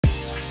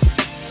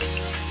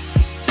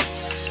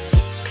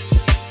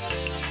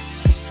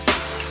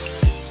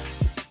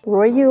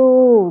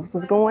Royals,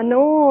 what's going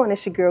on?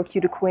 It's your girl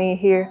Q the Queen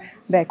here,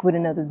 back with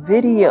another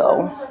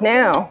video.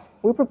 Now,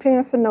 we're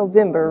preparing for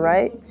November,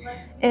 right?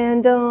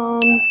 And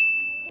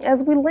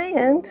as we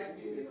land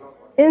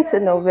into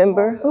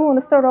November, we want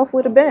to start off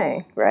with a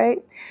bang, right?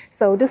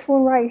 So this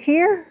one right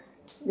here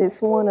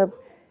is one of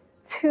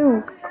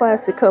two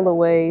classic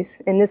colorways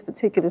in this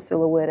particular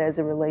silhouette as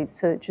it relates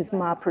to just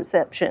my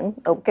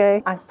perception,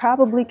 okay? I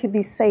probably could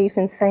be safe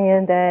in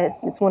saying that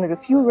it's one of the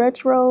few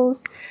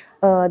retros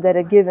that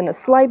are given a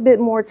slight bit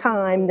more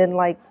time than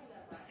like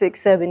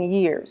 6-7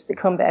 years to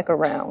come back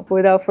around.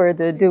 Without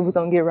further ado, we're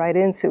gonna get right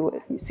into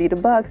it. You see the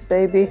box,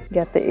 baby.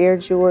 Got the Air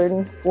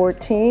Jordan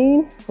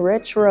 14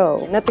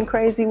 Retro. Nothing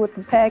crazy with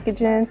the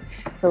packaging,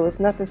 so it's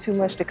nothing too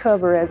much to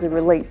cover as it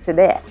relates to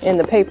that. And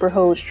the paper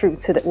holds true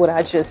to what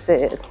I just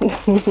said.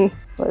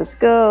 Let's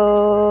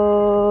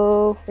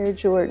go. Air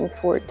Jordan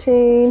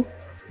 14.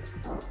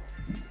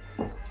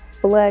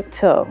 Black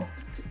toe.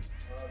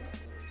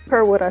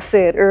 Per what I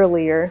said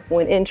earlier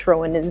when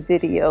introing this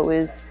video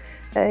is,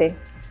 hey,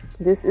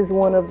 this is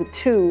one of the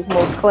two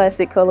most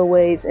classic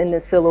colorways in the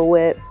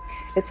silhouette.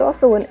 It's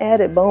also an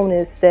added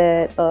bonus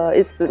that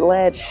it's the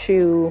last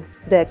shoe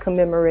that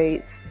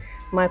commemorates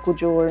Michael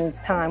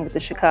Jordan's time with the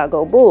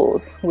Chicago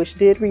Bulls, which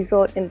did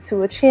result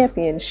into a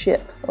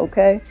championship,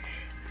 okay?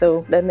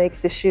 So that makes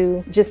the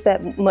shoe just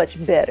that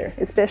much better,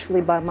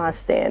 especially by my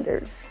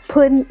standards.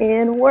 Putting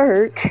in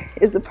work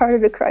is a part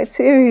of the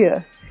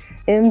criteria.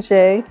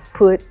 MJ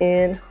put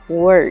in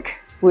work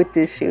with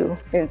this shoe,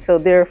 and so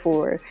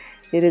therefore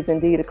it is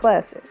indeed a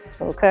classic,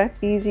 okay?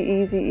 Easy,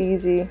 easy,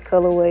 easy,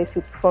 colorway,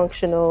 super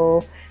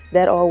functional,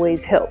 that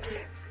always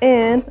helps.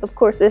 And of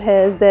course it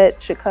has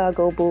that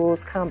Chicago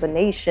Bulls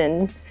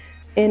combination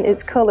in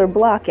its color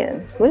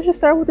blocking. Let's just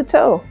start with the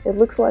toe. It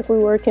looks like we're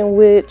working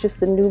with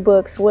just a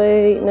nubuck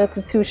suede,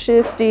 nothing too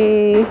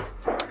shifty.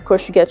 Of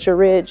course you got your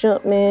red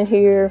Jumpman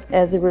here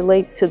as it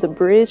relates to the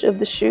bridge of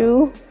the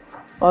shoe.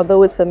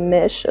 Although it's a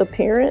mesh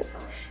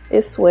appearance,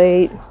 it's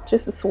suede,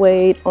 just a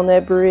suede on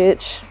that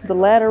bridge. The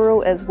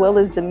lateral as well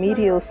as the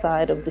medial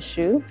side of the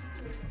shoe,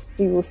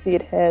 you will see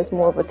it has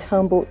more of a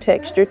tumbled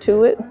texture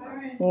to it,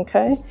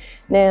 okay?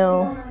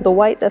 Now, the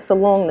white that's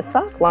along the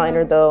sock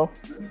liner though,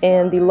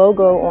 and the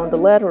logo on the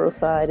lateral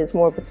side is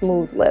more of a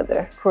smooth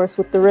leather. Of course,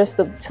 with the rest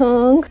of the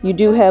tongue, you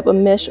do have a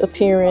mesh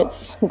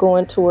appearance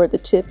going toward the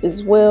tip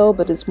as well,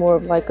 but it's more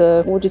of like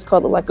a, we'll just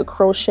call it like a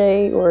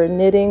crochet or a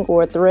knitting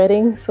or a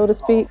threading, so to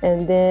speak.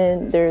 And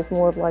then there's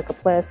more of like a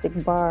plastic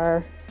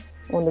bar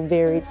on the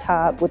very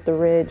top with the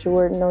red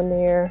Jordan on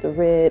there, the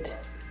red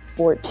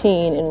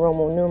 14 in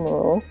Roman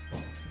numeral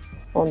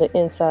on the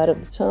inside of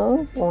the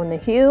tongue. On the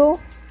heel,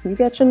 you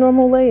got your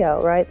normal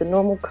layout, right? The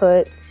normal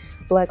cut,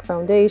 black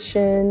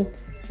foundation,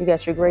 you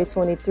got your gray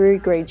 23,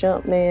 gray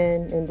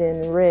Jumpman, and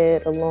then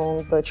red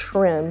along the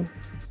trim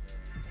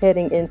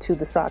heading into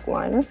the sock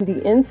liner. The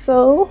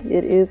insole,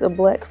 it is a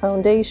black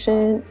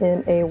foundation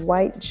and a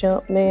white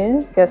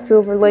Jumpman. Got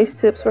silver lace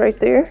tips right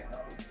there.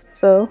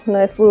 So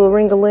nice little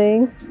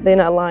ring-a-ling. They're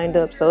not lined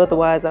up, so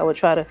otherwise I would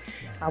try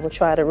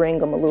to ring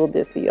them a little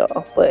bit for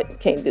y'all, but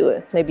can't do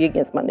it. Maybe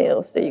against my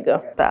nails. There you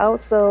go. The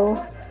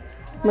outsole,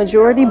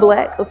 majority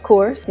black, of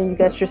course. And you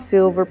got your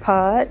silver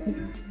pod.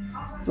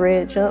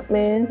 Red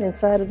Jumpman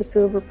inside of the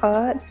silver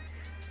pod,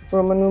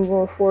 Roman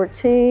numeral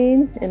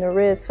 14 in a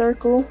red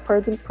circle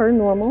per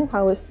normal,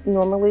 how it's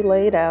normally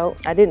laid out.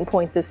 I didn't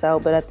point this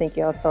out, but I think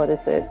y'all saw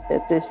this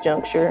at this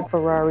juncture.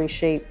 Ferrari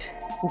shaped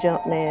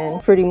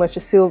Jumpman, pretty much a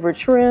silver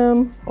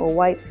trim, a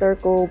white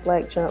circle,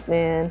 black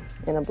Jumpman,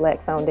 and a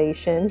black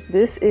foundation.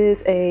 This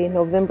is a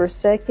November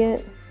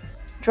 2nd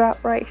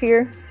drop right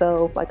here.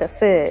 So like I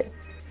said,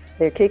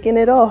 they're kicking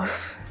it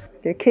off.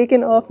 They're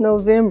kicking off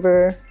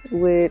November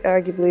with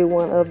arguably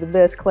one of the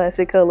best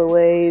classic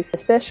colorways,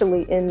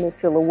 especially in the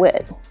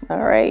silhouette,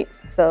 all right?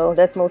 So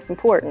that's most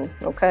important,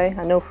 okay?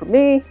 I know for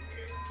me,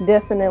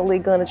 definitely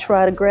gonna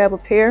try to grab a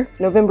pair.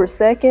 November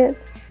 2nd,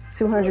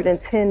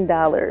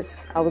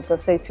 $210. I was gonna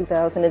say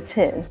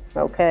 2010,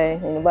 okay?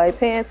 Ain't nobody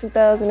paying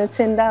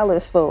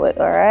 $2,010 for it,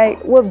 all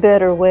right? What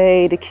better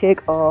way to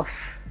kick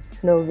off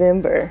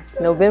November?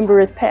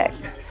 November is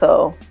packed,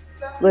 so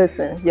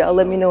listen, y'all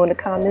let me know in the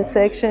comment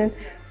section,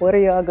 what are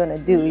y'all gonna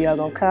do? Y'all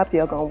gonna cop?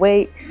 Y'all gonna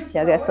wait?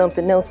 Y'all got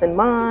something else in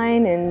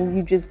mind and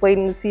you just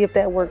waiting to see if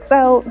that works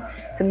out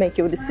to make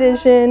your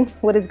decision?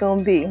 What it's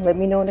gonna be? Let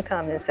me know in the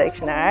comment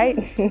section, all right?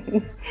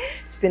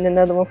 It's been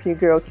another one for your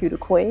girl Q the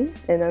Queen,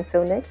 and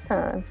until next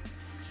time,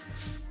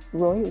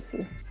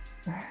 royalty.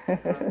 The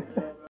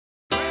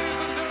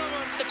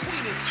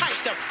queen is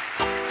hyped up.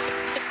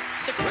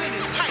 The queen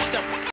is hyped up.